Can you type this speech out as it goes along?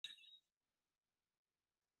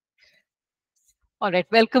All right,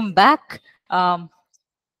 welcome back.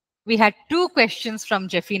 We had two questions from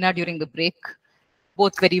Jeffina during the break,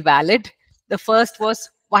 both very valid. The first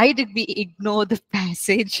was, why did we ignore the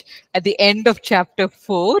passage at the end of chapter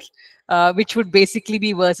 4, which would basically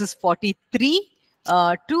be verses 43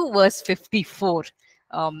 to verse 54?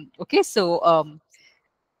 Okay, so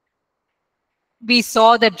we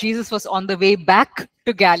saw that Jesus was on the way back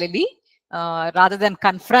to Galilee. Rather than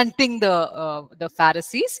confronting the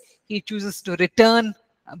Pharisees, he chooses to return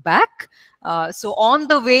back. So on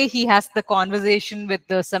the way, he has the conversation with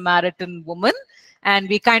the Samaritan woman, and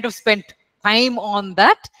we kind of spent time on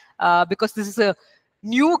that because this is a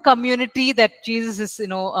new community that Jesus is,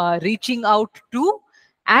 reaching out to,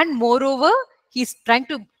 and moreover, he's trying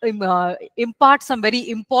to impart some very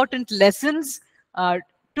important lessons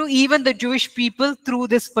to even the Jewish people through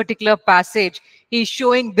this particular passage. He's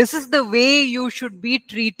showing this is the way you should be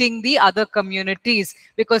treating the other communities,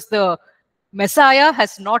 because the Messiah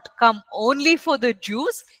has not come only for the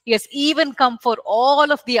Jews, he has even come for all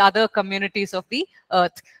of the other communities of the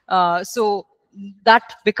earth. So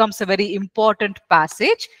that becomes a very important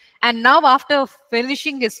passage. And now, after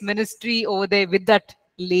finishing his ministry over there with that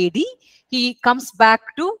lady, he comes back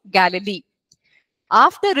to Galilee.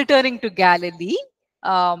 After returning to Galilee,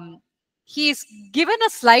 he's given a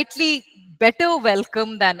slightly better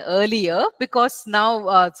welcome than earlier, because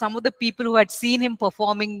now some of the people who had seen him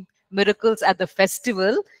performing miracles at the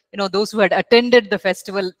festival, those who had attended the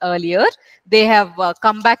festival earlier, they have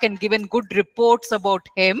come back and given good reports about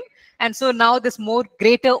him. And so now there's more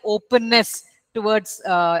greater openness towards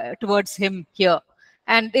him here.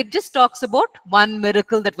 And it just talks about one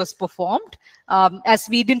miracle that was performed. As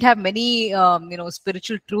we didn't have many,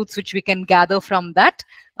 spiritual truths which we can gather from that,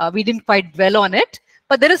 we didn't quite dwell on it.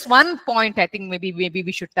 But there is one point I think maybe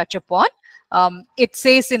we should touch upon. It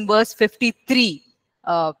says in verse 53,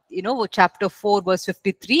 chapter 4, verse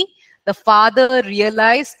 53, the father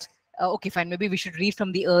realized. Okay, fine. Maybe we should read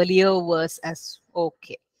from the earlier verse as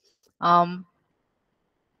okay.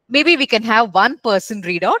 Maybe we can have one person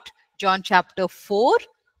read out John chapter 4,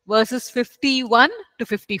 verses 51 to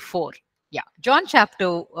 54. Yeah, John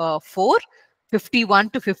chapter 4, 51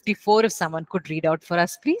 to 54, if someone could read out for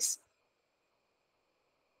us, please.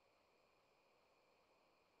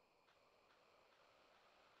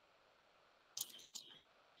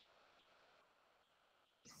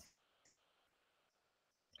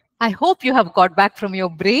 I hope you have got back from your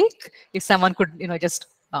break. If someone could, just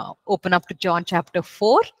open up to John chapter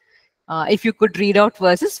 4. If you could read out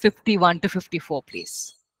verses 51 to 54,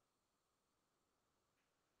 please.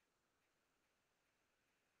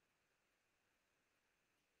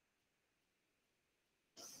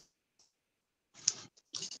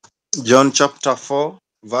 John chapter 4,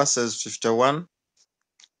 verses 51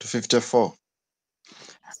 to 54.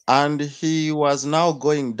 And he was now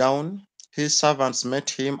going down. His servants met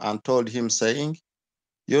him and told him, saying,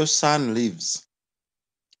 your son lives.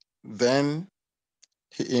 Then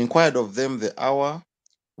he inquired of them the hour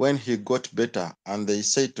when he got better, and they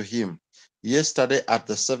said to him, yesterday at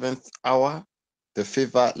the 7th hour, the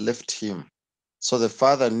fever left him. So the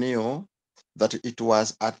father knew that it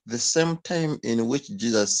was at the same time in which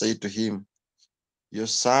Jesus said to him, your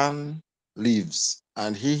son lives.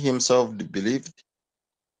 And he himself believed,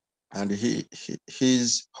 and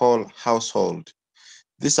his whole household.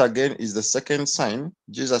 This again is the second sign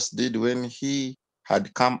Jesus did when he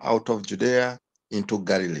had come out of Judea into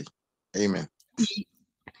Galilee. Amen.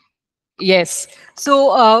 Yes.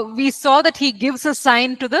 So we saw that he gives a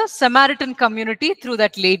sign to the Samaritan community through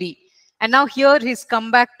that lady. And now here he's come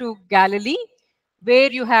back to Galilee, where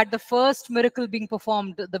you had the first miracle being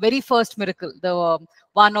performed, the very first miracle, the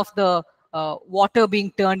one of the water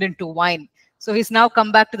being turned into wine. So he's now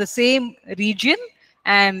come back to the same region.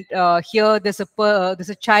 And here there's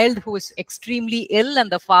a child who is extremely ill,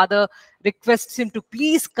 and the father requests him to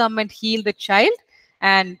please come and heal the child.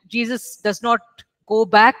 And Jesus does not go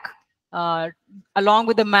back along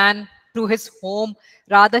with the man to his home.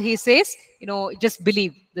 Rather, he says, just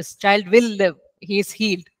believe. This child will live. He is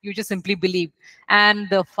healed. You just simply believe. And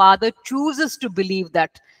the father chooses to believe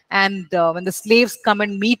that. And when the slaves come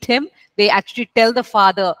and meet him, they actually tell the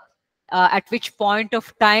father at which point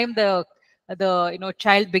of time the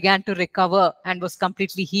child began to recover and was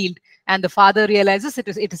completely healed. And the father realizes it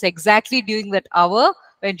is exactly during that hour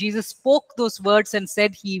when Jesus spoke those words and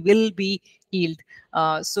said he will be healed.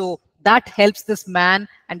 So that helps this man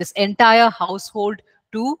and his entire household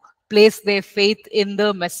to place their faith in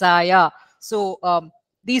the Messiah. So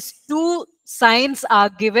these two signs are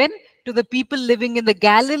given to the people living in the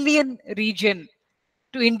Galilean region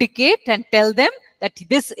to indicate and tell them that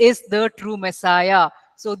this is the true Messiah.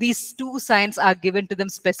 So these two signs are given to them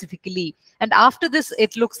specifically. And after this,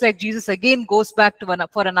 it looks like Jesus again goes back to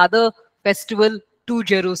for another festival to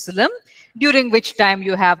Jerusalem, during which time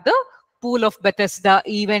you have the Pool of Bethesda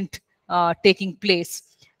event taking place.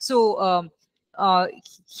 So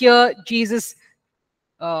here Jesus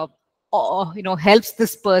helps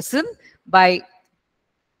this person by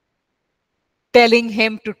telling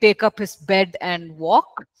him to take up his bed and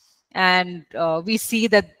walk. And we see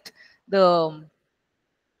that the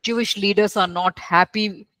Jewish leaders are not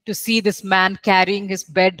happy to see this man carrying his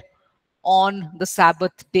bed on the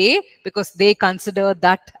Sabbath day, because they consider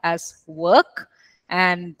that as work,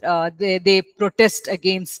 and they protest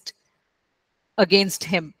against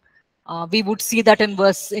him. We would see that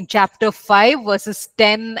in chapter 5, verses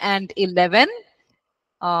 10 and 11.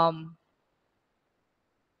 And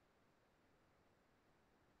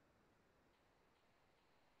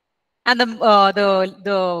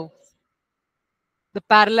the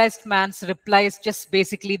paralyzed man's reply is just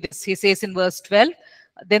basically this. He says in verse 12,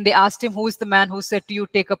 then they asked him, who is the man who said to you,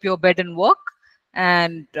 take up your bed and walk?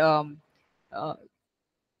 And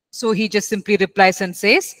so he just simply replies and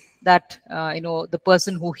says that, the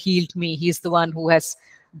person who healed me, he's the one who has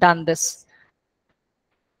done this.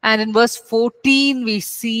 And in verse 14, we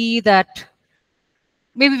see that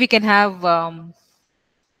maybe we can have,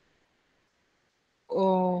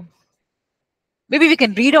 maybe we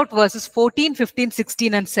can read out verses 14, 15,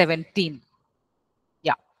 16, and 17.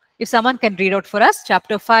 Yeah. If someone can read out for us,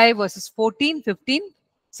 chapter 5, verses 14, 15,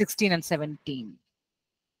 16, and 17.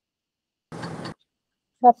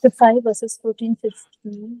 Chapter 5, verses 14,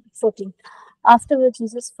 15, 14. Afterward,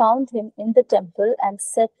 Jesus found him in the temple and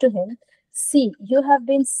said to him, see, you have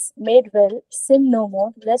been made well. Sin no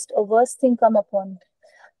more, lest a worse thing come upon you.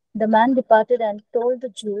 The man departed and told the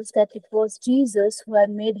Jews that it was Jesus who had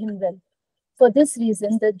made him well. For this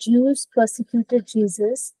reason, the Jews persecuted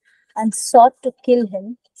Jesus and sought to kill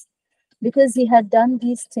him, because he had done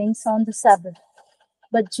these things on the Sabbath.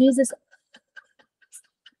 But Jesus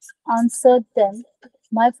answered them,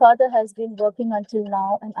 my Father has been working until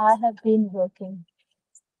now, and I have been working.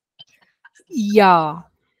 Yeah.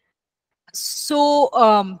 So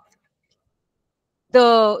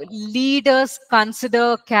the leaders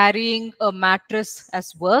consider carrying a mattress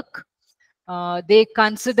as work. They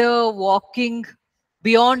consider walking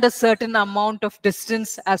beyond a certain amount of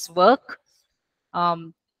distance as work.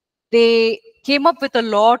 They came up with a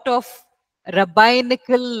lot of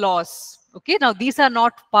rabbinical laws. Okay, now these are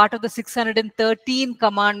not part of the 613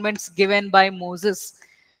 commandments given by Moses.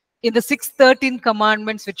 In the 613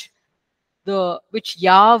 commandments, which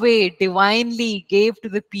Yahweh divinely gave to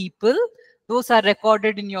the people, those are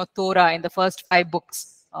recorded in your Torah, in the first 5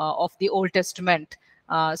 books of the Old Testament.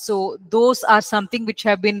 So those are something which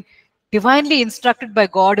have been divinely instructed by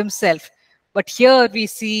God himself. But here we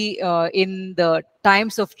see in the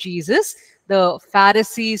times of Jesus, the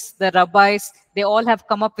Pharisees, the rabbis, they all have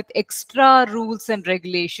come up with extra rules and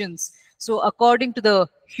regulations. So according to the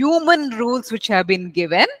human rules which have been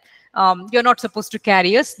given, you're not supposed to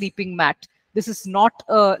carry a sleeping mat. This is not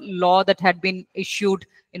a law that had been issued,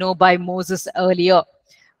 by Moses earlier.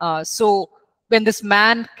 So when this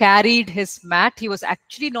man carried his mat, he was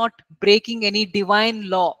actually not breaking any divine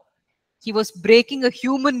law. He was breaking a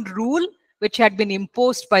human rule which had been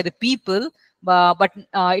imposed by the people, but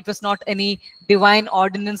it was not any divine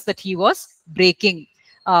ordinance that he was breaking.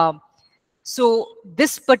 So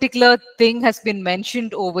this particular thing has been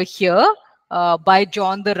mentioned over here by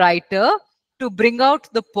John the writer to bring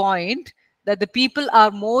out the point that the people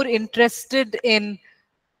are more interested in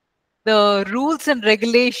the rules and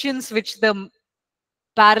regulations which the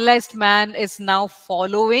paralyzed man is now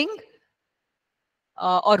following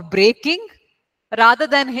or breaking, rather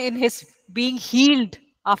than in his being healed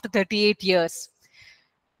after 38 years.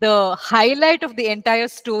 The highlight of the entire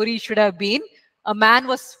story should have been a man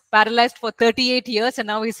was paralyzed for 38 years and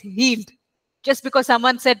now he's healed. Just because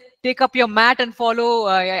someone said, take up your mat and follow,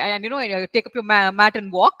 take up your mat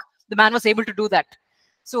and walk, the man was able to do that.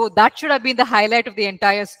 So that should have been the highlight of the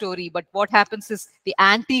entire story. But what happens is the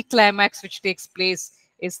anti-climax which takes place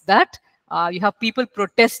is that you have people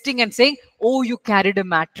protesting and saying, oh, you carried a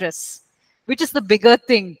mattress, which is the bigger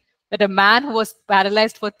thing, that a man who was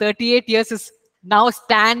paralyzed for 38 years is now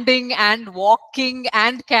standing and walking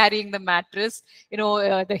and carrying the mattress.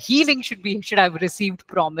 The healing should have received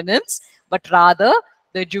prominence, but rather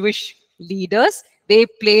the Jewish leaders, they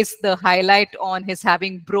place the highlight on his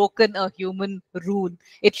having broken a human rule.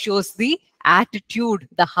 It shows the attitude,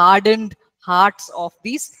 the hardened hearts of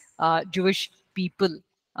these Jewish people.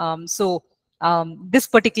 This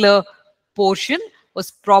particular portion was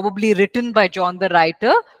probably written by John the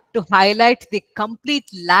writer to highlight the complete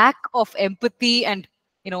lack of empathy and,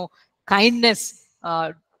 kindness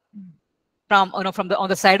from, from the on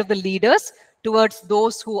the side of the leaders towards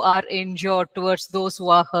those who are injured, towards those who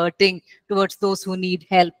are hurting, towards those who need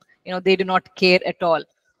help. They do not care at all.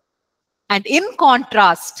 And in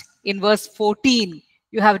contrast, in verse 14,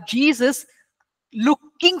 you have Jesus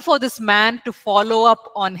looking for this man to follow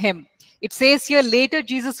up on him. It says here, later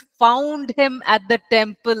Jesus found him at the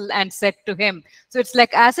temple and said to him. So it's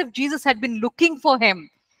like as if Jesus had been looking for him,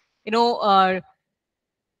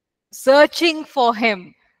 searching for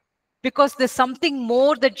him, because there's something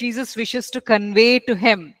more that Jesus wishes to convey to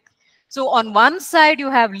him. So on one side, you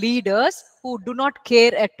have leaders who do not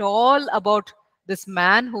care at all about this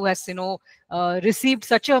man who has, received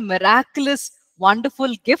such a miraculous,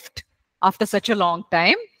 wonderful gift after such a long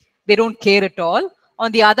time. They don't care at all.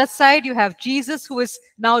 On the other side, you have Jesus who is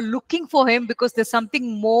now looking for him because there's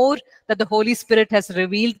something more that the Holy Spirit has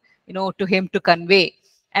revealed, to him to convey.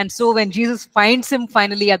 And so when Jesus finds him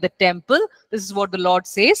finally at the temple, this is what the Lord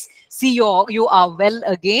says: see, you are well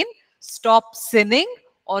again. Stop sinning,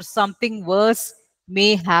 or something worse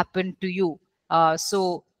may happen to you.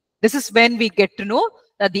 So this is when we get to know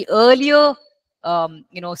that the earlier,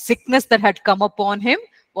 sickness that had come upon him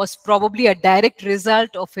was probably a direct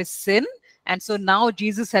result of his sin. And so now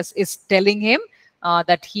Jesus is telling him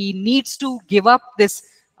that he needs to give up this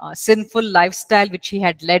sinful lifestyle which he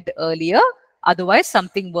had led earlier. Otherwise,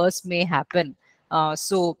 something worse may happen.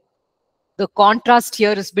 So the contrast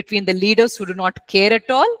here is between the leaders who do not care at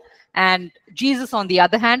all, and Jesus, on the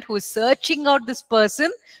other hand, who is searching out this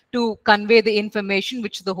person to convey the information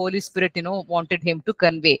which the Holy Spirit, wanted him to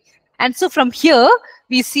convey. And so from here,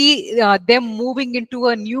 we see them moving into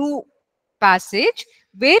a new passage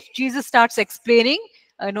where Jesus starts explaining,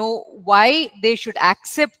 why they should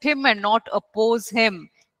accept him and not oppose him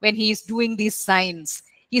when he is doing these signs.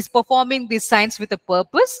 He's performing these signs with a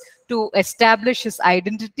purpose to establish his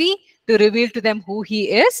identity, to reveal to them who he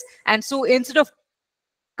is. And so instead of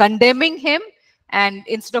condemning him and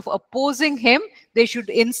instead of opposing him, they should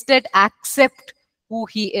instead accept who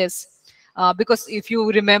he is. Because if you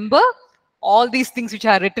remember, all these things which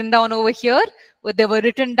are written down over here, they were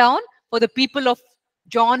written down for the people of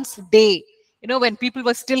John's day. When people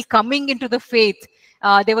were still coming into the faith,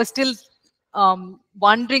 they were still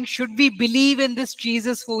wondering, should we believe in this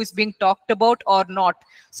Jesus who is being talked about or not?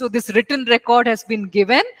 So this written record has been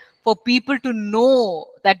given for people to know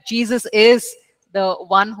that Jesus is the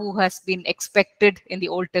one who has been expected in the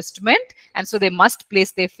Old Testament, and so they must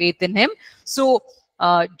place their faith in him. So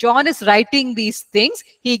John is writing these things.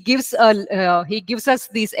 He gives us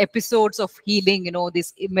these episodes of healing,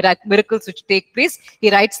 these miracles which take place.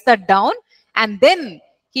 He writes that down, and then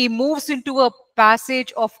he moves into a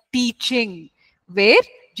passage of teaching where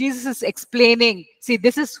Jesus is explaining, see,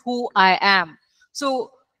 this is who I am.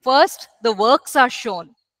 So first, the works are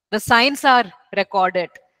shown, the signs are recorded.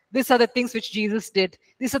 These are the things which Jesus did.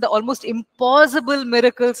 These are the almost impossible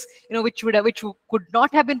miracles, which could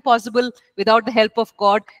not have been possible without the help of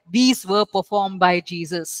God. These were performed by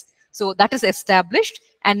Jesus. So that is established.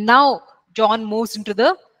 And now John moves into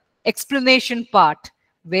the explanation part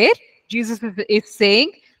where Jesus is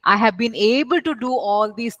saying, I have been able to do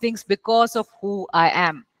all these things because of who I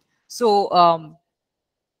am. So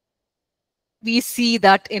we see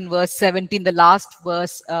that in verse 17, the last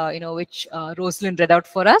verse, which Rosalind read out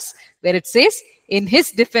for us, where it says, in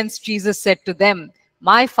his defense, Jesus said to them,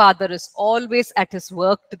 my Father is always at his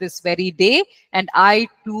work to this very day, and I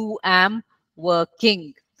too am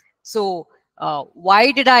working. So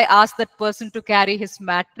why did I ask that person to carry his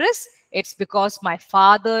mattress? It's because my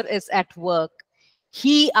Father is at work.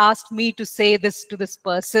 He asked me to say this to this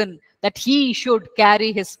person, that he should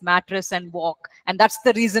carry his mattress and walk. And that's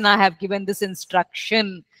the reason I have given this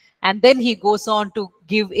instruction. And then he goes on to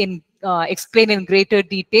explain in greater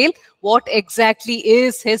detail what exactly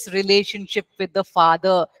is his relationship with the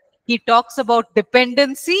Father. He talks about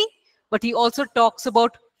dependency, but he also talks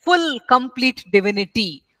about full, complete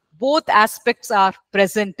divinity. Both aspects are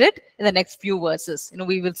presented in the next few verses.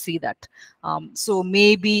 We will see that. So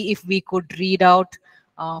maybe if we could read out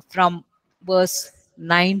from verse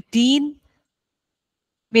 19,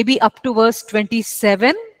 maybe up to verse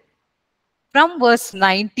 27. From verse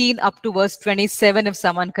 19 up to verse 27, if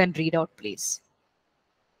someone can read out, please.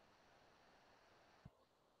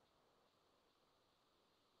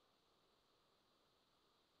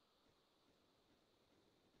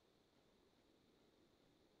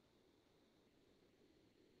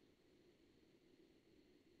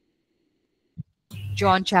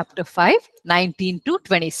 John chapter 5, 19 to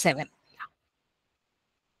 27.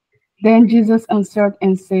 Then Jesus answered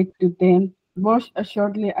and said to them, Most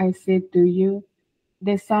assuredly I say to you,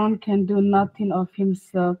 the Son can do nothing of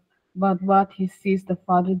himself but what he sees the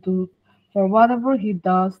Father do. For whatever he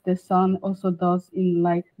does, the Son also does in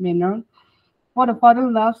like manner. For the Father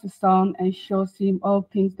loves the Son and shows him all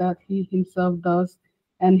things that he himself does,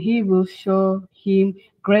 and he will show him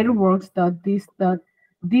greater works that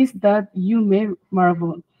you may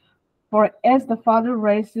marvel. For as the Father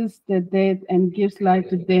raises the dead and gives life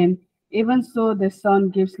to them, even so the Son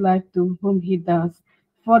gives life to whom he does.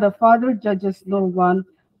 For the Father judges no one,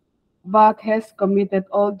 but has committed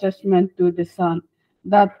all judgment to the Son,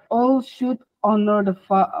 that all should honor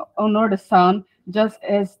the Son, just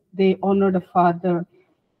as they honor the Father.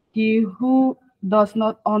 He who does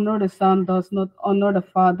not honor the Son does not honor the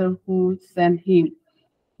Father who sent him.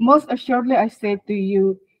 Most assuredly I say to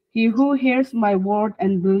you, he who hears my word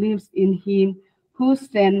and believes in him who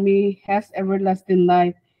sent me has everlasting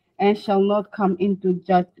life, and shall not come into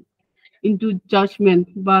judgment,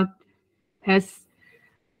 but has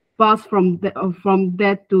pass from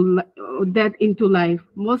death into life.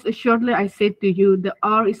 Most assuredly, I say to you, the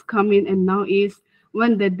hour is coming and now is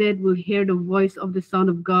when the dead will hear the voice of the Son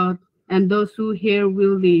of God, and those who hear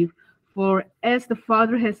will live. For as the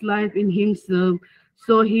Father has life in himself,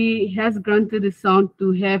 so he has granted the Son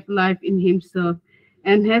to have life in himself,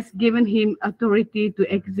 and has given him authority to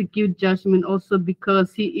execute judgment also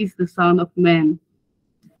because he is the Son of Man.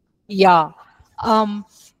 Yeah. Um,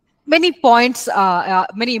 Many points,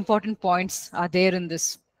 many important points are there in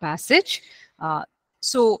this passage.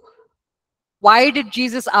 So why did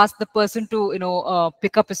Jesus ask the person to,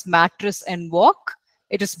 pick up his mattress and walk?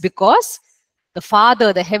 It is because the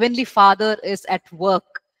Father, the Heavenly Father, is at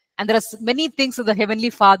work. And there are many things that the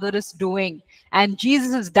Heavenly Father is doing. And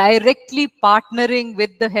Jesus is directly partnering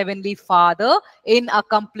with the Heavenly Father in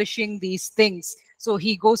accomplishing these things. So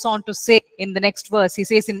he goes on to say in the next verse, he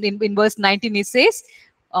says in verse 19, he says,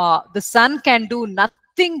 the Son can do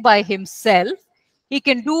nothing by himself. He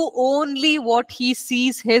can do only what he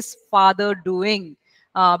sees his Father doing.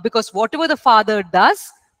 Because whatever the Father does,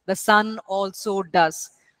 the Son also does.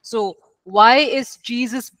 So why is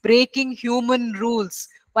Jesus breaking human rules?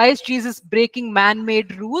 Why is Jesus breaking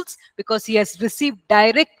man-made rules? Because he has received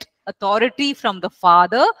direct authority from the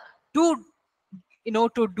Father to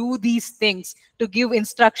to do these things, to give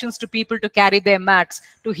instructions to people to carry their mats,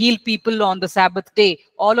 to heal people on the Sabbath day.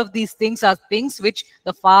 All of these things are things which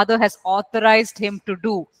the Father has authorized him to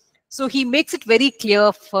do. So he makes it very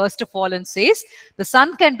clear, first of all, and says, the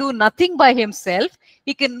Son can do nothing by himself.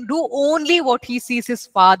 He can do only what he sees his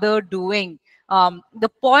Father doing.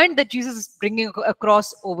 The point that Jesus is bringing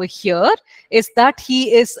across over here is that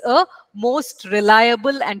he is a most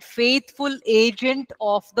reliable and faithful agent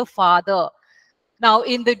of the Father. Now,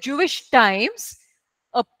 in the Jewish times,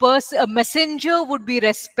 a messenger would be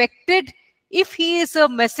respected if he is a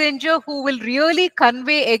messenger who will really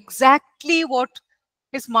convey exactly what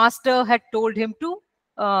his master had told him to,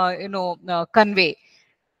 convey.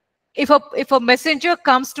 If a messenger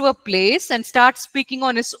comes to a place and starts speaking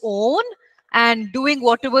on his own and doing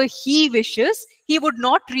whatever he wishes, he would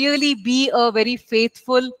not really be a very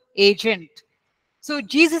faithful agent. So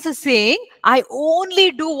Jesus is saying, I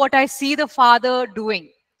only do what I see the Father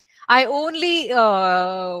doing. I only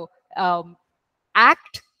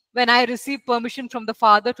act when I receive permission from the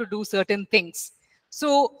Father to do certain things.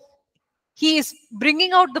 So he is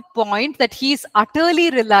bringing out the point that he is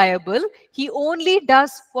utterly reliable. He only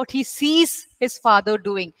does what he sees his Father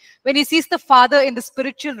doing. When he sees the Father in the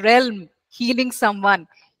spiritual realm healing someone,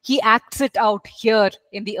 he acts it out here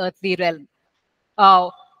in the earthly realm.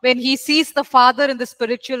 When he sees the Father in the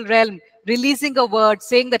spiritual realm releasing a word,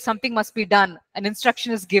 saying that something must be done, an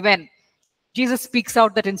instruction is given, Jesus speaks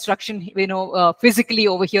out that instruction, physically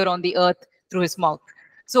over here on the earth through his mouth.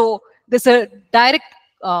 So there's a direct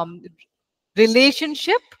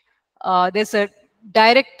relationship. There's a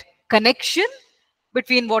direct connection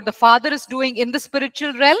between what the Father is doing in the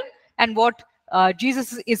spiritual realm and what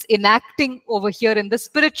Jesus is enacting over here in the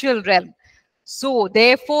spiritual realm. So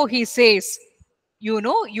therefore, he says,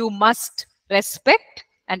 you must respect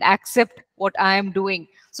and accept what I am doing.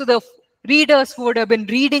 So the readers who would have been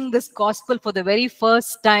reading this gospel for the very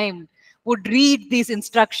first time would read these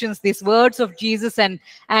instructions, these words of Jesus, and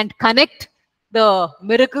connect the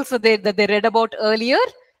miracles that they read about earlier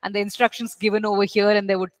and the instructions given over here, and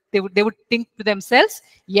they would think to themselves,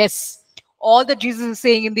 yes, all that Jesus is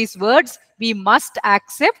saying in these words we must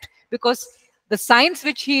accept, because the signs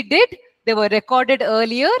which he did, they were recorded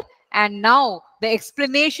earlier, and now the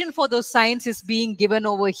explanation for those signs is being given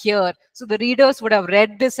over here. So the readers would have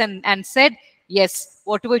read this and said, Yes,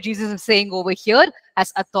 whatever Jesus is saying over here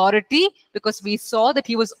has authority, because we saw that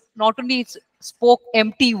he was not only spoke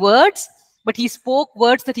empty words, but he spoke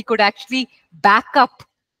words that he could actually back up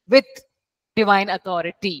with divine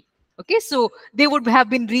authority. Okay, so they would have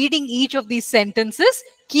been reading each of these sentences,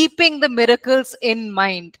 keeping the miracles in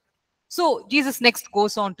mind. So Jesus next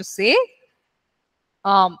goes on to say,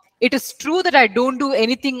 it is true that I don't do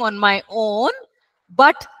anything on my own,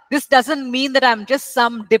 but this doesn't mean that I'm just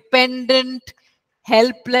some dependent,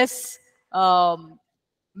 helpless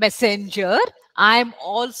messenger. I'm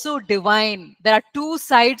also divine. There are two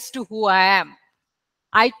sides to who I am.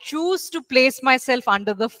 I choose to place myself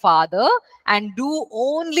under the Father and do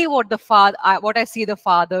only what what I see the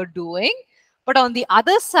Father doing. But on the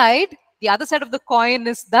other side of the coin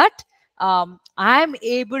is that I am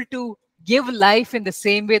able to give life in the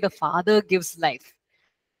same way the Father gives life.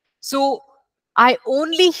 So I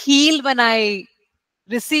only heal when I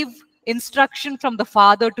receive instruction from the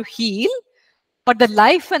Father to heal. But the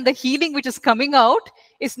life and the healing which is coming out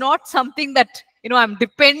is not something that, I'm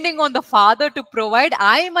depending on the Father to provide.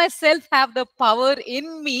 I myself have the power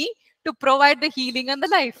in me to provide the healing and the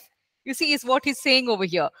life. You see, is what he's saying over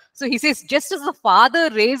here. So he says, just as the Father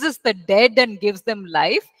raises the dead and gives them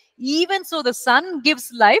life, even so the Son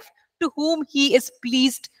gives life to whom he is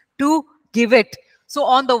pleased to give it. So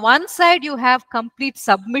on the one side, you have complete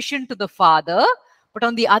submission to the Father, but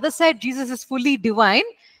on the other side, Jesus is fully divine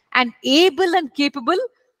and able and capable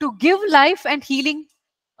to give life and healing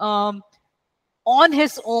on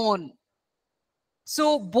his own.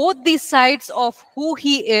 So both these sides of who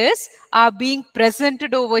he is are being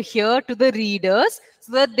presented over here to the readers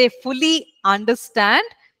so that they fully understand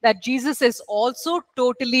that Jesus is also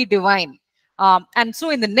totally divine. And so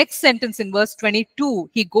in the next sentence in verse 22,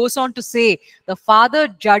 he goes on to say, the Father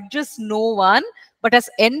judges no one, but has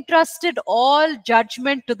entrusted all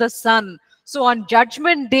judgment to the Son. So on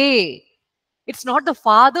judgment day, it's not the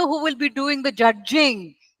Father who will be doing the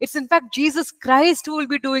judging. It's in fact Jesus Christ who will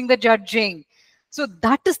be doing the judging. So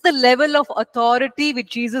that is the level of authority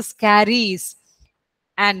which Jesus carries.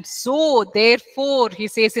 And so, therefore, he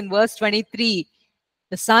says in verse 23,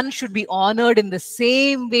 the Son should be honored in the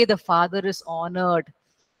same way the Father is honored.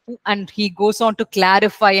 And he goes on to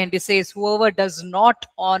clarify and he says, whoever does not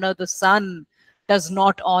honor the Son does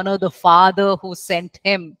not honor the Father who sent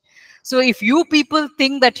him. So if you people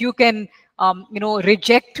think that you can,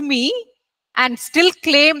 reject me and still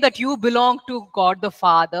claim that you belong to God the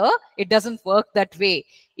Father, it doesn't work that way.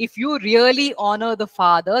 If you really honor the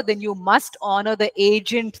Father, then you must honor the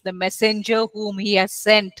agent, the messenger whom he has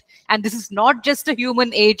sent. And this is not just a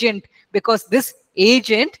human agent, because this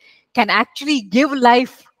agent can actually give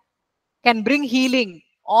life, can bring healing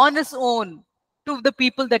on his own to the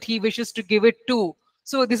people that he wishes to give it to.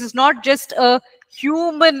 So this is not just a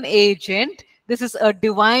human agent, this is a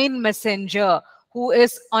divine messenger who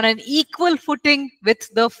is on an equal footing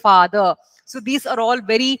with the Father. So these are all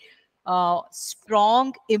very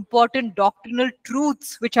strong, important doctrinal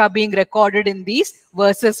truths which are being recorded in these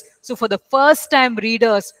verses. So for the first time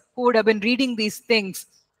readers who would have been reading these things,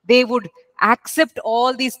 they would accept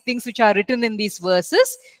all these things which are written in these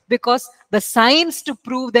verses, because the signs to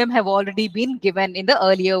prove them have already been given in the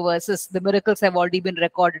earlier verses. The miracles have already been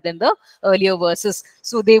recorded in the earlier verses.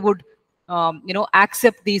 So they would,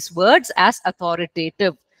 accept these words as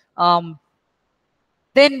authoritative.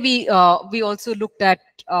 Then we also looked at,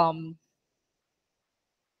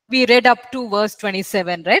 we read up to verse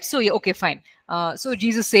 27, right? So, okay, fine. So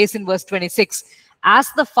Jesus says in verse 26, as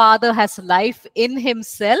the Father has life in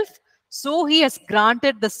himself, so he has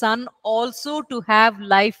granted the Son also to have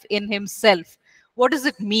life in himself. What does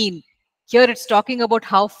it mean? Here it's talking about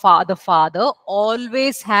how the Father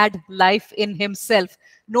always had life in himself.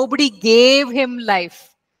 Nobody gave him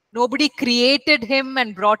life. Nobody created him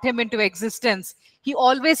and brought him into existence. He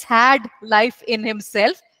always had life in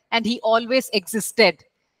himself and he always existed.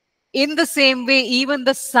 In the same way, even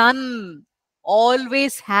the Son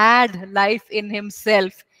always had life in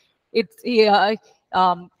himself. The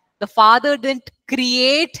Father didn't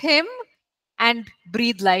create him and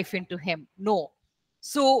breathe life into him. No.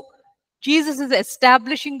 So Jesus is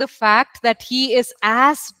establishing the fact that he is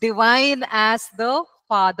as divine as the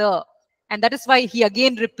Father. And that is why he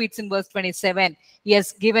again repeats in verse 27,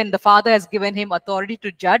 the Father has given him authority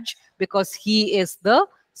to judge because he is the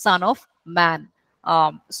Son of Man.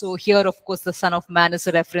 So here, of course, the Son of Man is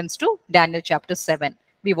a reference to Daniel chapter 7.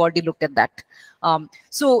 We've already looked at that.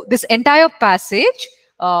 So this entire passage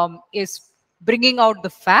is bringing out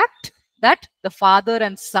the fact that the Father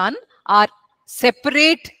and Son are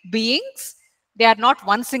separate beings. They are not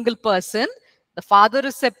one single person. The Father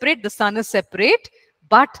is separate, the Son is separate,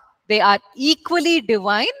 but They are equally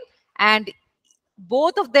divine, and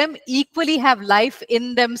both of them equally have life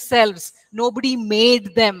in themselves. Nobody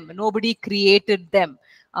made them, nobody created them.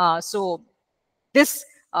 So this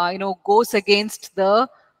goes against the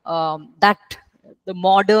that the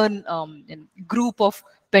modern group of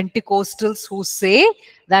Pentecostals who say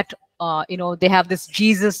that they have this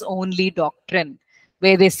Jesus only doctrine,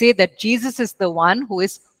 where they say that Jesus is the one who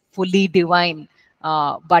is fully divine,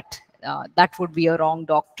 but that would be a wrong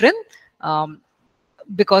doctrine,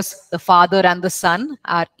 because the Father and the Son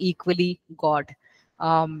are equally God.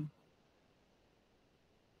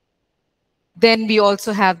 Then we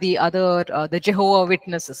also have the other, the Jehovah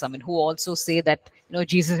Witnesses, who also say that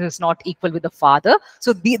Jesus is not equal with the Father.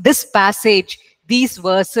 So this passage, these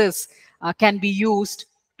verses can be used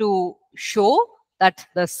to show that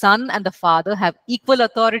the Son and the Father have equal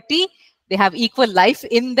authority. They have equal life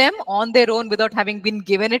in them on their own without having been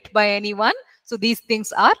given it by anyone. So these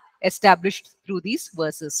things are established through these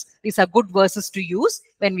verses. These are good verses to use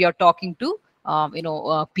when we are talking to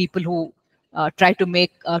people who try to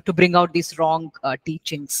bring out these wrong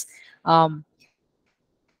teachings. Regarding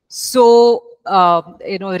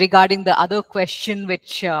the other question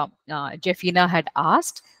which Jeffina had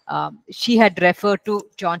asked, she had referred to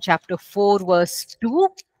John chapter 4 verse 2,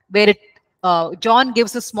 where John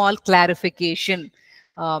gives a small clarification.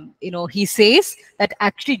 He says that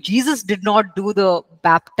actually Jesus did not do the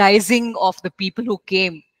baptizing of the people who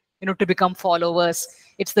came to become followers.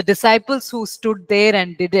 It's the disciples who stood there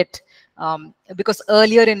and did it. Because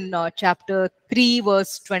earlier in chapter 3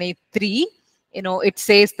 verse 23, it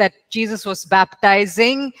says that Jesus was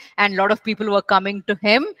baptizing and a lot of people were coming to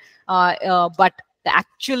him, but the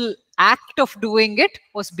actual act of doing it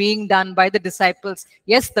was being done by the disciples.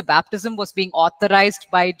 Yes, the baptism was being authorized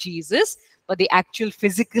by Jesus, but the actual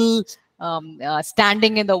physical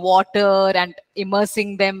standing in the water and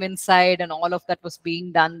immersing them inside and all of that was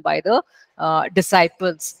being done by the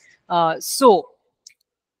disciples.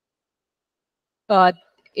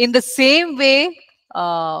 In the same way,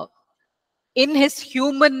 in his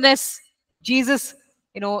humanness, Jesus,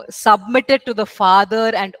 submitted to the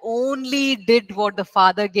Father and only did what the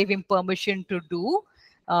Father gave him permission to do.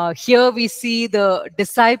 Here we see the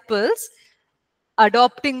disciples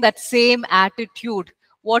adopting that same attitude.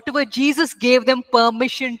 Whatever Jesus gave them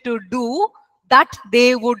permission to do, that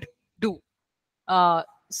they would do.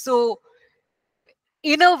 So,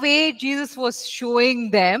 in a way, Jesus was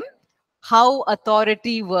showing them how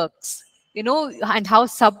authority works, and how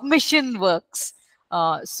submission works.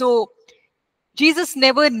 So Jesus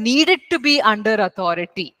never needed to be under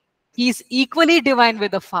authority. He's equally divine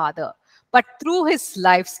with the Father. But through his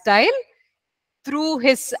lifestyle, through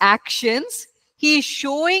his actions, he is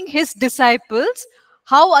showing his disciples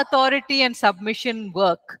how authority and submission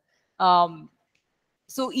work.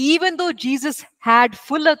 So even though Jesus had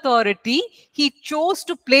full authority, he chose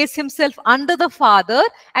to place himself under the Father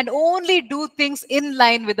and only do things in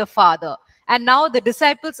line with the Father. And now the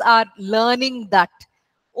disciples are learning that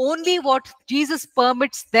only what Jesus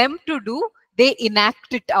permits them to do, they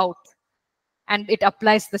enact it out. And it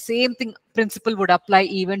applies, the same principle would apply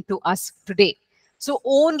even to us today. So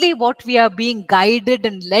only what we are being guided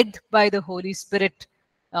and led by the Holy Spirit,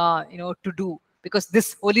 to do. Because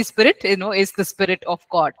this Holy Spirit, is the Spirit of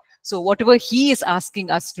God. So whatever he is asking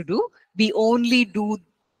us to do, we only do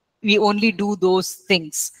those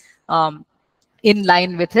things in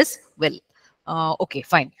line with his will. Okay,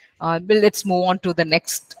 fine. Well, let's move on to the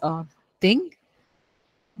next thing.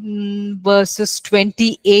 Verses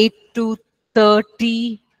 28 to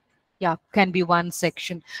 30. Yeah, can be one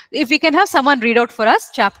section. If we can have someone read out for us,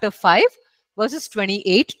 chapter 5, verses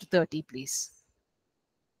 28 to 30, please.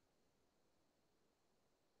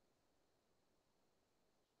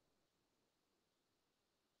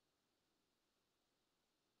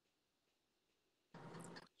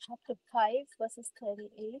 Chapter 5, verses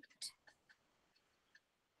 38.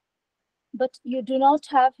 But you do not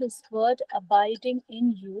have his word abiding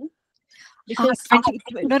in you, because...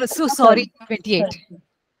 So sorry, 28. Sorry.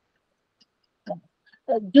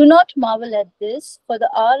 Do not marvel at this, for the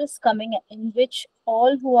hour is coming in which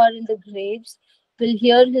all who are in the graves will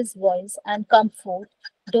hear his voice and come forth,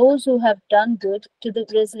 those who have done good to the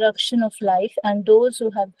resurrection of life, and those who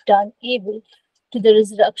have done evil to the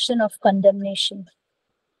resurrection of condemnation.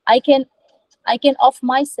 I can of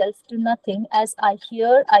myself do nothing. As I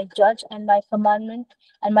hear, I judge, and my commandment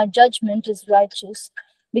and my judgment is righteous,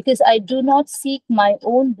 because I do not seek my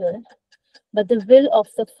own will, but the will of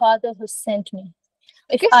the Father who sent me.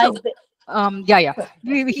 Okay,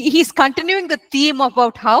 he's continuing the theme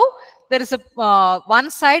about how there is a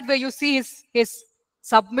one side where you see his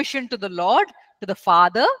submission to the Lord, to the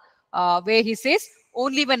Father, where he says,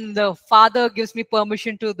 only when the Father gives me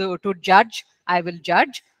permission to judge, I will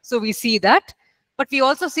judge. So we see that. But we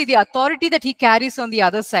also see the authority that he carries on the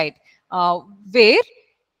other side, where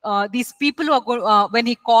these people who are going, when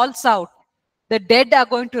he calls out, the dead are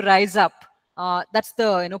going to rise up. That's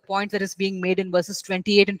the point that is being made in verses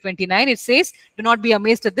 28 and 29. It says, do not be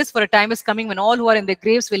amazed at this, for a time is coming when all who are in their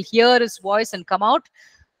graves will hear his voice and come out.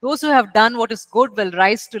 Those who have done what is good will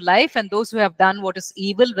rise to life, and those who have done what is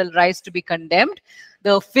evil will rise to be condemned.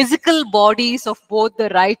 The physical bodies of both the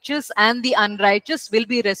righteous and the unrighteous will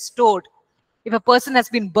be restored. If a person has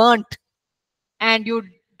been burnt and you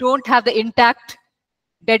don't have the intact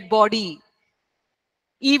dead body,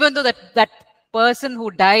 even though that person who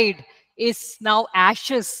died is now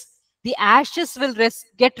ashes, the ashes will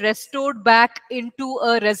get restored back into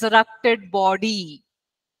a resurrected body.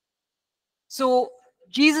 So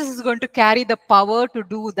Jesus is going to carry the power to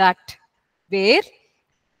do that, where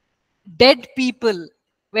dead people,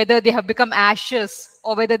 whether they have become ashes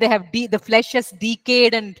or whether they have the flesh has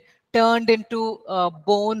decayed and turned into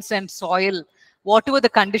bones and soil, whatever the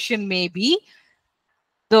condition may be,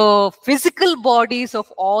 the physical bodies of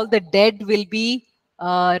all the dead will be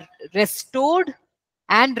restored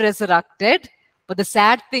and resurrected. But the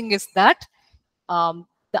sad thing is that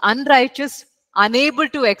the unrighteous, unable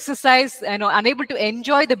to exercise, unable to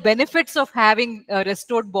enjoy the benefits of having a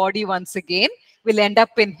restored body once again, will end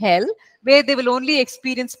up in hell, where they will only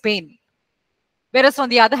experience pain. Whereas on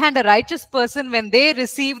the other hand, a righteous person, when they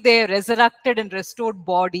receive their resurrected and restored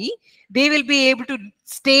body, they will be able to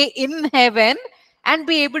stay in heaven and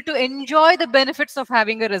be able to enjoy the benefits of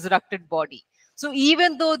having a resurrected body. So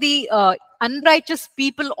even though the unrighteous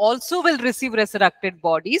people also will receive resurrected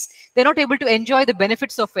bodies, they're not able to enjoy the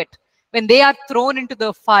benefits of it. When they are thrown into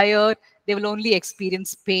the fire, they will only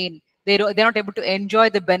experience pain. They're not able to enjoy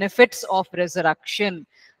the benefits of resurrection.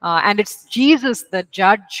 And it's Jesus, the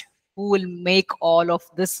judge, who will make all of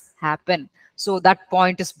this happen. So that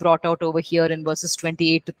point is brought out over here in verses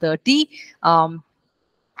 28 to 30.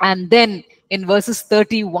 And then in verses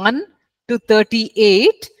 31 to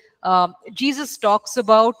 38, Jesus talks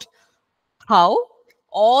about how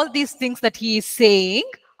all these things that he is saying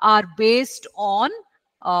are based on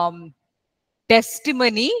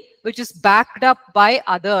testimony, which is backed up by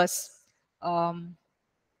others.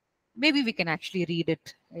 Maybe we can actually read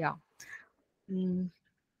it. Yeah.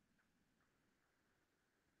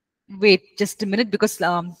 Wait just a minute, because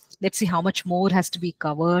let's see how much more has to be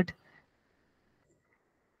covered.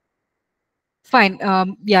 Fine.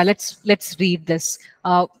 Yeah, let's read this.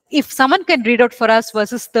 If someone can read out for us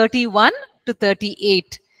verses 31 to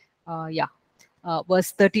 38. Yeah.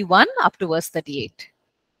 Verse 31 up to verse 38.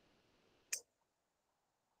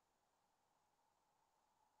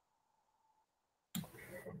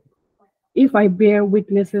 If I bear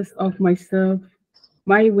witnesses of myself,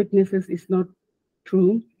 my witnesses is not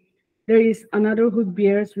true. There is another who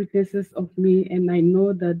bears witnesses of me, and I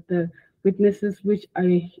know that the witnesses which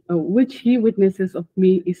he witnesses of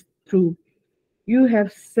me is true. You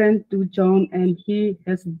have sent to John, and he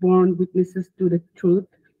has borne witnesses to the truth.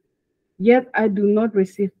 Yet I do not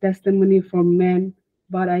receive testimony from men,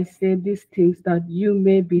 but I say these things that you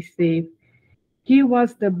may be saved. He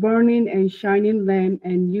was the burning and shining lamp,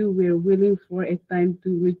 and you were willing for a time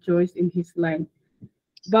to rejoice in his light.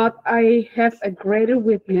 But I have a greater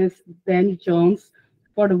witness than John's,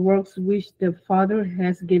 for the works which the Father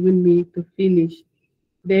has given me to finish.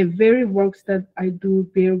 The very works that I do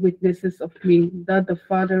bear witnesses of me, that the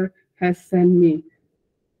Father has sent me.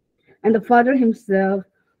 And the Father himself,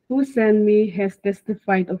 who sent me, has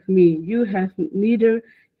testified of me. You have neither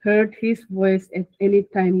heard his voice at any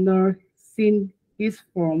time nor seen his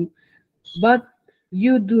form, but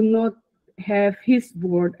you do not have his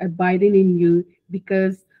word abiding in you,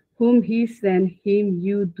 because whom he sent him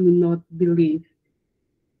you do not believe.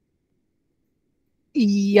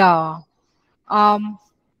 Yeah.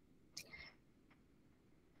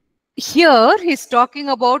 Here he's talking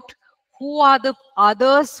about who are the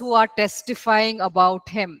others who are testifying about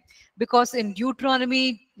him, because in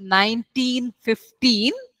Deuteronomy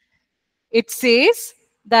 19:15 it says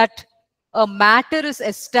that a matter is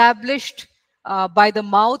established by the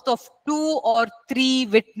mouth of 2 or 3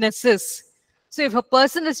 witnesses. So if a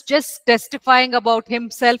person is just testifying about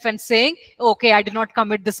himself and saying, okay, I did not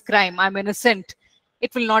commit this crime, I'm innocent,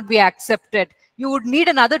 it will not be accepted. You would need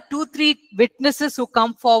another 2-3 witnesses who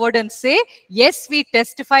come forward and say, yes, we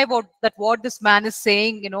testify about that what this man is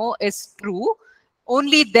saying, is true.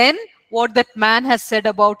 Only then what that man has said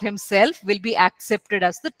about himself will be accepted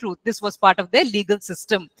as the truth. This was part of their legal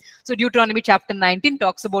system. So Deuteronomy chapter 19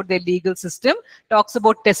 talks about their legal system, talks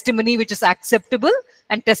about testimony which is acceptable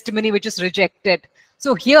and testimony which is rejected.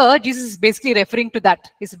 So here Jesus is basically referring to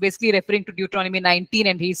that. He's basically referring to Deuteronomy 19,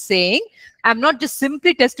 and he's saying, I'm not just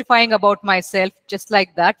simply testifying about myself just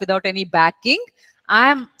like that without any backing.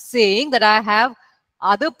 I'm saying that I have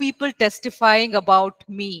other people testifying about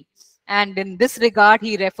me. And in this regard,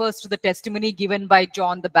 he refers to the testimony given by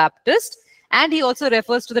John the Baptist. And he also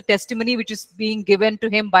refers to the testimony which is being given to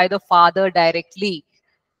him by the Father directly.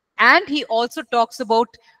 And he also talks about,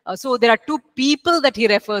 so there are two people that he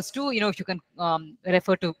refers to. If you can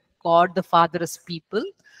refer to God the Father as people.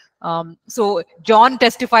 So John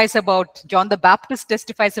the Baptist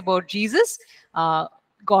testifies about Jesus.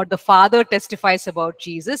 God the Father testifies about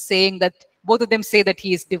Jesus, saying that both of them say that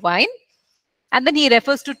he is divine. And then he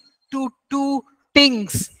refers to two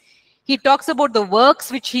things. He talks about the works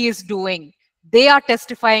which he is doing. They are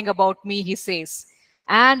testifying about me, he says.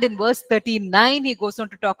 And in verse 39, he goes on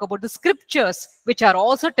to talk about the scriptures, which are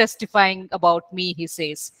also testifying about me, he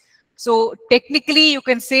says. So technically, you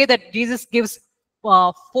can say that Jesus gives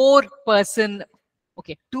two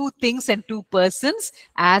things and two persons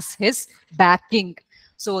as his backing.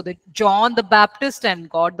 So the John the Baptist and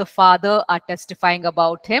God the Father are testifying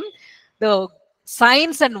about him. The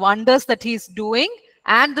signs and wonders that he's doing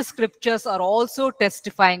and the scriptures are also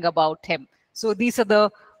testifying about him. So this is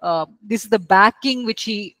the backing which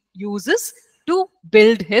he uses to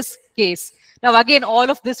build his case. Now again, all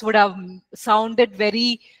of this would have sounded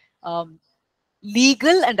very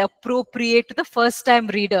legal and appropriate to the first time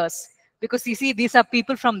readers, because you see, these are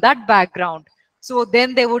people from that background. So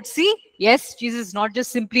then they would see, yes, Jesus is not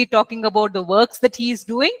just simply talking about the works that he is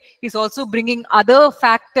doing, he's also bringing other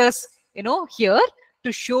factors, here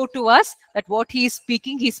to show to us that what he's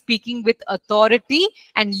speaking with authority,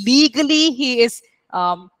 and legally he is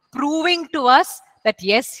proving to us that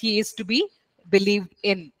yes, he is to be believed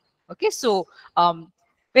in. Okay, so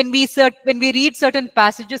when we read certain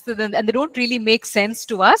passages and they don't really make sense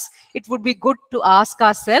to us, it would be good to ask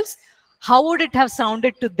ourselves, how would it have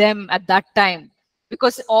sounded to them at that time?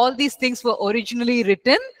 Because all these things were originally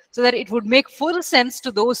written so that it would make full sense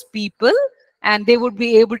to those people and they would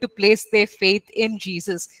be able to place their faith in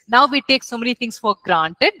Jesus. Now we take so many things for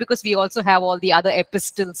granted because we also have all the other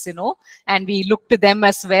epistles, and we look to them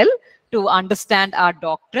as well to understand our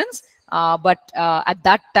doctrines. But at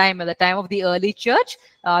that time, at the time of the early church,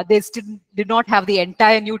 they still did not have the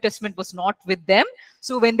entire New Testament, was not with them.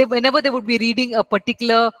 So whenever they would be reading a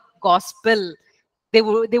particular gospel, they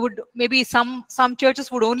would maybe some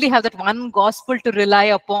churches would only have that one gospel to rely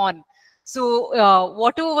upon. So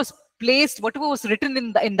whatever was written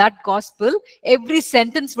in that gospel, every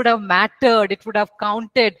sentence would have mattered. It would have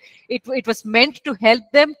counted. It was meant to help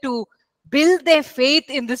them to build their faith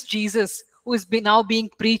in this Jesus who is now being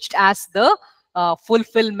preached as the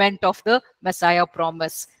fulfillment of the Messiah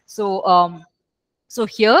promise. So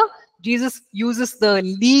here Jesus uses the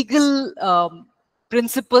legal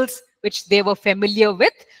principles which they were familiar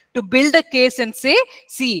with to build a case and say,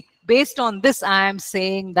 see, based on this, I am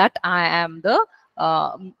saying that I am the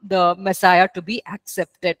Messiah to be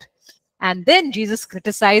accepted. And then Jesus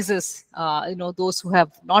criticizes, those who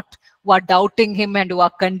are doubting him and who are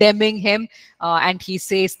condemning him. And he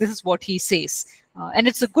says, this is what he says. And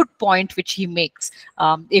it's a good point which he makes.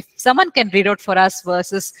 If someone can read out for us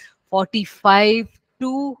verses 45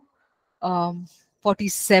 to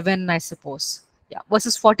 47, I suppose. Yeah,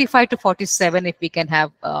 verses 45 to 47, if we can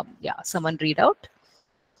have someone read out.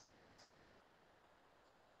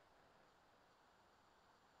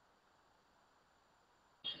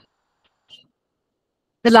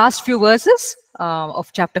 The last few verses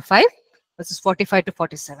of chapter 5, verses 45 to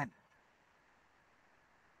 47.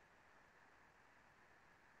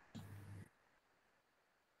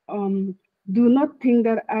 Do not think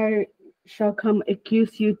that I shall come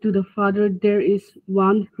accuse you to the Father. There is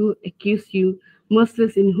one who accuses you,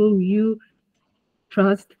 Moses, in whom you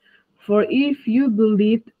trust. For if you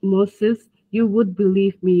believed Moses, you would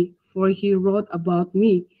believe me, for he wrote about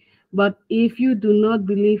me. But if you do not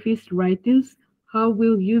believe his writings, how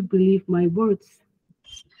will you believe my words?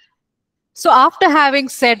 So after having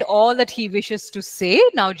said all that he wishes to say,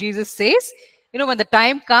 now Jesus says, when the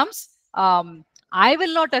time comes, I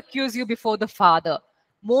will not accuse you before the Father.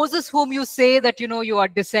 Moses, whom you say that, you are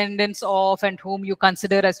descendants of and whom you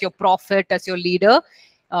consider as your prophet, as your leader,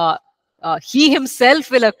 he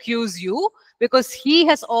himself will accuse you because he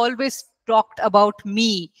has always talked about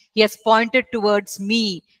me. He has pointed towards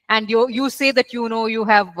me. And you say that, you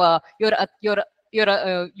have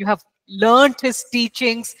learned his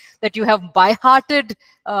teachings, that you have by-hearted,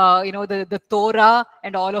 the Torah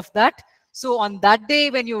and all of that. So on that day,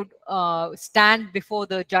 when you stand before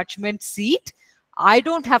the judgment seat, I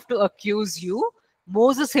don't have to accuse you.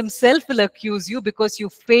 Moses himself will accuse you because you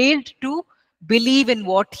failed to believe in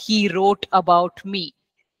what he wrote about me.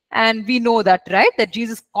 And we know that, right? That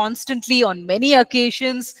Jesus constantly, on many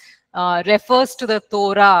occasions, refers to the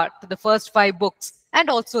Torah, to the first 5 books, and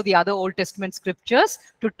also the other Old Testament scriptures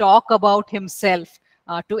to talk about himself,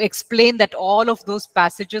 to explain that all of those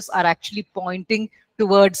passages are actually pointing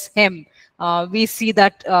towards him. We see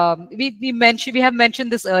that we have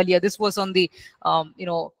mentioned this earlier. This was on the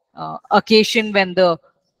occasion when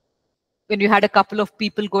you had a couple of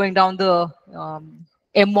people going down the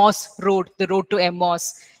Emmaus road, the road to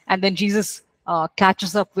Emmaus, and then Jesus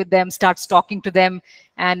catches up with them, starts talking to them,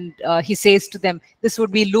 and he says to them, this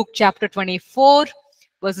would be Luke chapter 24,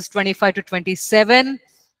 verses 25 to 27.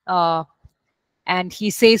 And he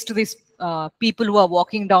says to these people who are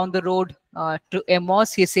walking down the road to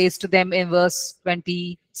Emmaus, he says to them in verse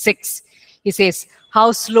 26, he says,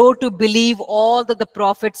 how slow to believe all that the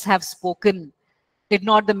prophets have spoken. Did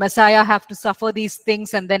not the Messiah have to suffer these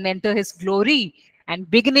things and then enter his glory? And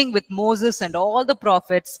beginning with Moses and all the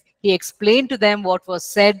prophets, he explained to them what was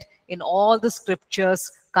said in all the scriptures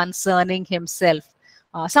concerning himself.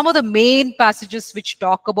 Some of the main passages which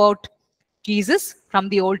talk about Jesus from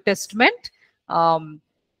the Old Testament,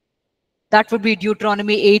 that would be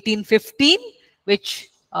Deuteronomy 18:15, which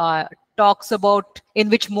talks about, in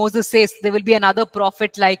which Moses says, there will be another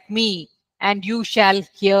prophet like me, and you shall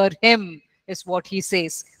hear him, is what he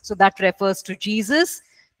says. So that refers to Jesus.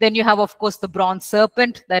 Then you have, of course, the bronze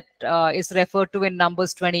serpent that is referred to in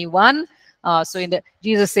Numbers 21.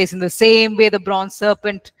 Jesus says, in the same way the bronze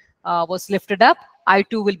serpent was lifted up, I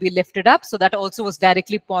too will be lifted up. So that also was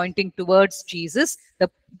directly pointing towards Jesus. The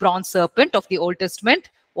bronze serpent of the Old Testament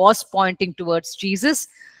was pointing towards Jesus.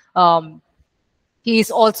 He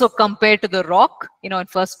is also compared to the rock, in 1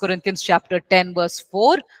 Corinthians chapter 10, verse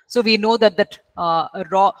 4. So we know that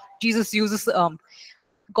rock, Jesus uses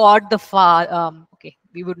God the Father. Okay,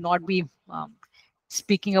 we would not be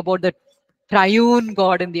speaking about the triune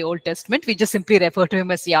God in the Old Testament. We just simply refer to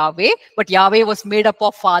him as Yahweh. But Yahweh was made up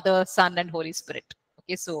of Father, Son, and Holy Spirit.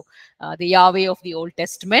 Okay, so the Yahweh of the Old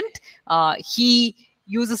Testament, he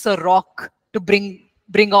uses a rock to bring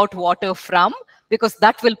out water from, because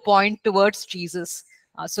that will point towards Jesus.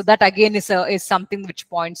 So that again is something which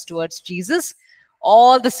points towards Jesus.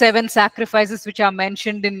 All the 7 sacrifices which are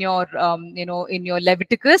mentioned in your in your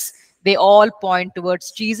Leviticus, they all point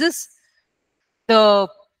towards Jesus. The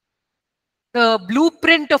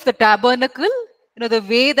blueprint of the tabernacle, the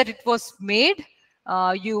way that it was made,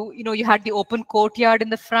 you had the open courtyard in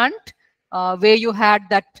the front, where you had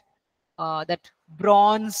that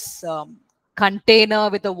bronze container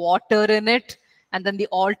with the water in it, and then the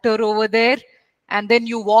altar over there, and then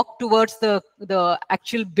you walk towards the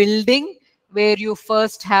actual building, where you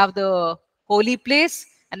first have the holy place,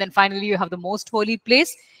 and then finally you have the most holy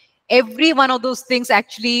place. Every one of those things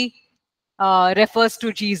actually refers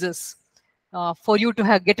to Jesus. For you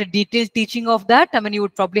to get a detailed teaching of that, I mean, you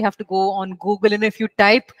would probably have to go on Google, and if you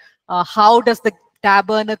type how does the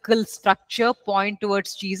tabernacle structure point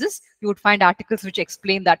towards Jesus, you would find articles which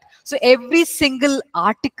explain that. So every single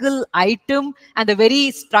article, item, and the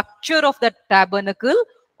very structure of that tabernacle,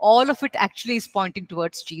 all of it actually is pointing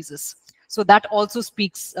towards Jesus. So that also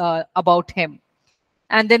speaks about him.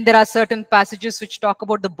 And then there are certain passages which talk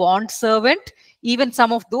about the bond servant. Even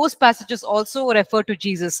some of those passages also refer to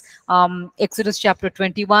Jesus. Exodus chapter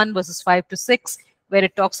 21, verses 5 to 6, where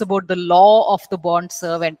it talks about the law of the bond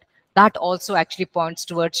servant. That also actually points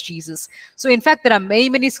towards Jesus. So in fact, there are many,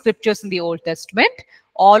 many scriptures in the Old Testament,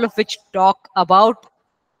 all of which talk about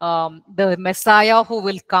the Messiah who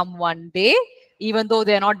will come one day. Even though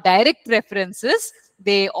they are not direct references,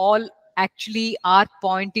 they all actually are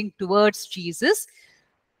pointing towards Jesus,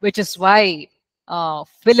 which is why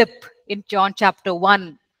Philip in John chapter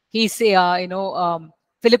 1,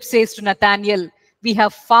 Philip says to Nathanael, we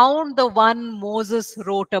have found the one Moses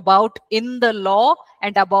wrote about in the law,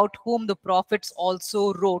 and about whom the prophets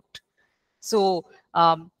also wrote. So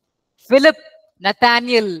Philip,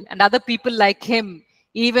 Nathanael, and other people like him,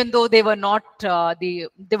 even though they were not they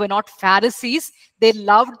were not Pharisees, they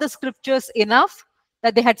loved the scriptures enough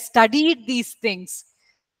that they had studied these things.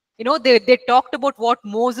 They talked about what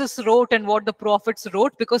Moses wrote and what the prophets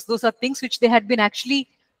wrote, because those are things which they had been actually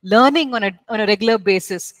learning on a regular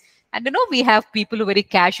basis. And we have people who very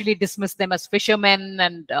casually dismiss them as fishermen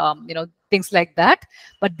and things like that.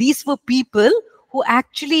 But these were people who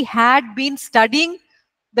actually had been studying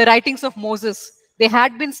the writings of Moses. They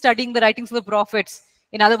had been studying the writings of the prophets.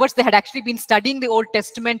 In other words, they had actually been studying the Old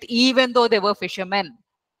Testament even though they were fishermen.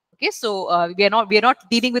 Okay, so we are not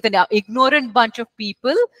dealing with an ignorant bunch of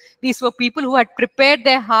people. These were people who had prepared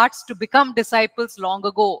their hearts to become disciples long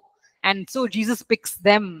ago, and so Jesus picks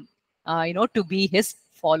them, to be his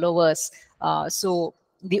followers. So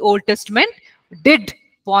the Old Testament did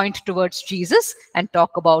point towards Jesus and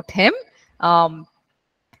talk about him.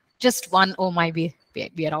 Just one. Oh my, we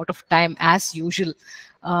are out of time as usual.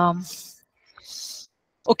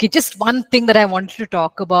 Okay, just one thing that I wanted to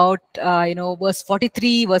talk about, verse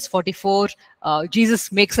 43, verse 44,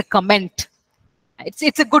 Jesus makes a comment.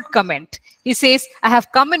 It's a good comment. He says, I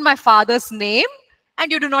have come in my Father's name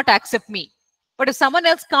and you do not accept me. But if someone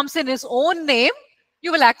else comes in his own name,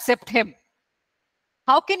 you will accept him.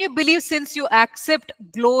 How can you believe since you accept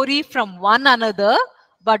glory from one another,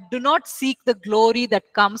 but do not seek the glory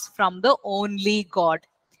that comes from the only God?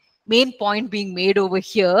 Main point being made over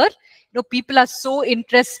here, people are so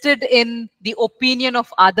interested in the opinion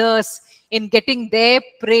of others, in getting their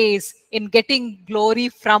praise, in getting glory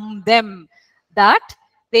from them, that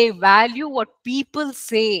they value what people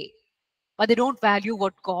say, but they don't value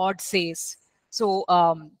what God says. So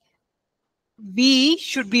we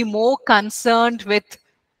should be more concerned with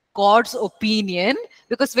God's opinion,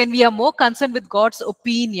 because when we are more concerned with God's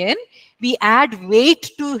opinion, we add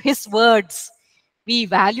weight to his words. We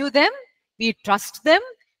value them, we trust them,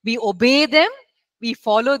 we obey them, we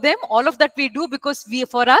follow them. All of that we do because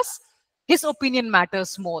for us, his opinion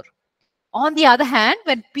matters more. On the other hand,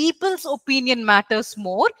 when people's opinion matters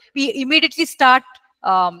more, we immediately start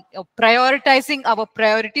prioritizing our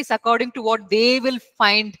priorities according to what they will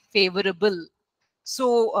find favorable.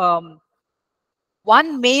 So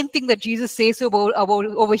one main thing that Jesus says about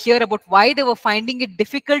over here about why they were finding it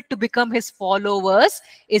difficult to become his followers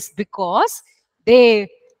is because they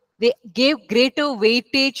gave greater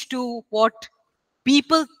weightage to what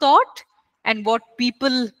people thought and what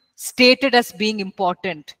people stated as being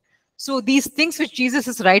important. So these things which Jesus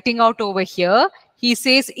is writing out over here, he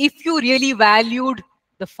says, if you really valued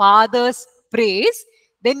the Father's praise,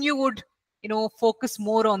 then you would, focus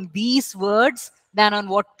more on these words than on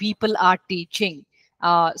what people are teaching.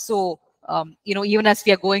 Even as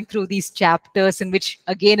we are going through these chapters in which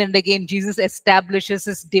again and again Jesus establishes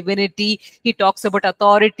his divinity, he talks about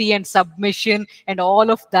authority and submission and all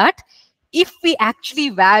of that. If we actually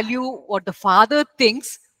value what the Father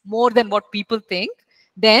thinks more than what people think,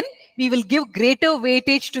 then we will give greater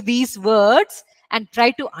weightage to these words and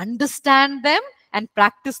try to understand them and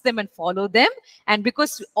practice them and follow them. And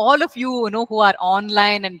because all of you, who are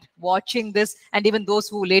online and watching this, and even those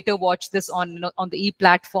who later watch this on the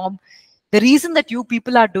e-platform, the reason that you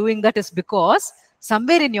people are doing that is because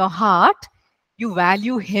somewhere in your heart, you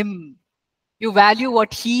value him. You value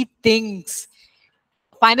what he thinks.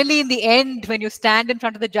 Finally, in the end, when you stand in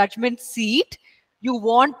front of the judgment seat, you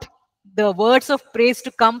want the words of praise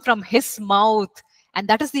to come from his mouth. And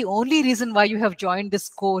that is the only reason why you have joined this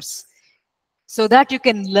course, so that you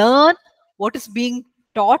can learn what is being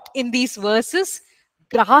taught in these verses,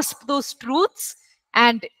 grasp those truths,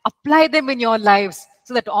 and apply them in your lives,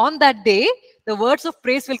 so that on that day, the words of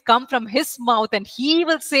praise will come from his mouth and he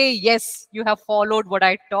will say, yes, you have followed what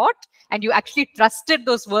I taught, and you actually trusted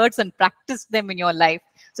those words and practiced them in your life.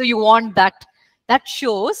 So you want that. That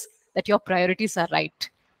shows that your priorities are right.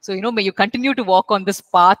 So, may you continue to walk on this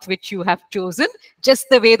path which you have chosen, just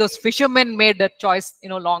the way those fishermen made that choice,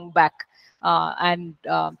 long back.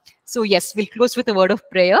 So yes, we'll close with a word of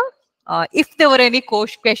prayer. If there were any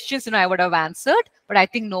questions, I would have answered, but I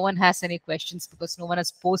think no one has any questions because no one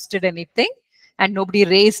has posted anything and nobody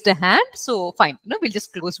raised a hand. So fine, we'll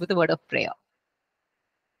just close with a word of prayer.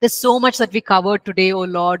 There's so much that we covered today, oh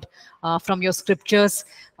Lord, from your scriptures.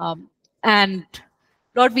 And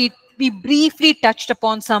Lord, we briefly touched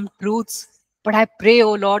upon some truths, but I pray,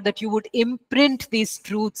 oh Lord, that you would imprint these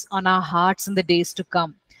truths on our hearts in the days to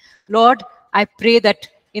come. Lord, I pray that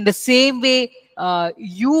in the same way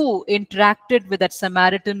you interacted with that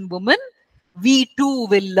Samaritan woman, we too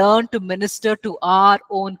will learn to minister to our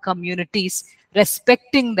own communities,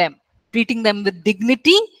 respecting them, treating them with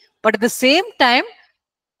dignity, but at the same time,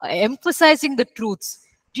 emphasizing the truths.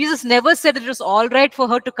 Jesus never said it was all right for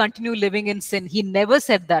her to continue living in sin. He never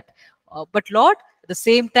said that. But Lord, at the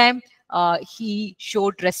same time, he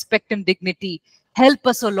showed respect and dignity. Help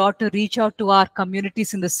us, O Lord, to reach out to our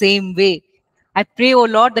communities in the same way. I pray, O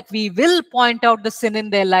Lord, that we will point out the sin in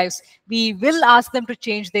their lives. We will ask them to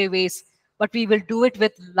change their ways, but we will do it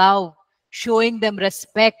with love, showing them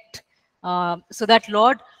respect, so that,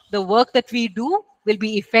 Lord, the work that we do will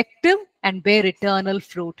be effective and bear eternal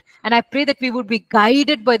fruit. And I pray that we would be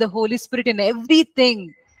guided by the Holy Spirit in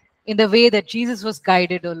everything in the way that Jesus was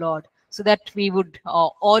guided, O Lord, so that we would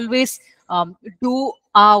always do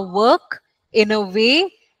our work in a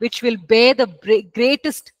way which will bear the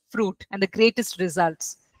greatest fruit and the greatest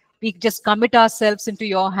results. We just commit ourselves into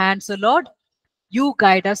your hands, O Lord. You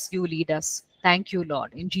guide us, you lead us. Thank you,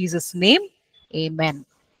 Lord. In Jesus' name, amen.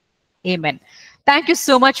 Amen. Thank you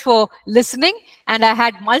so much for listening. And I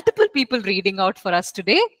had multiple people reading out for us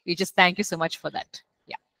today. We just thank you so much for that.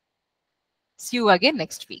 Yeah. See you again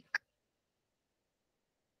next week.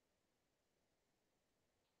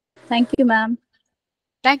 Thank you, ma'am.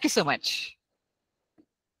 Thank you so much.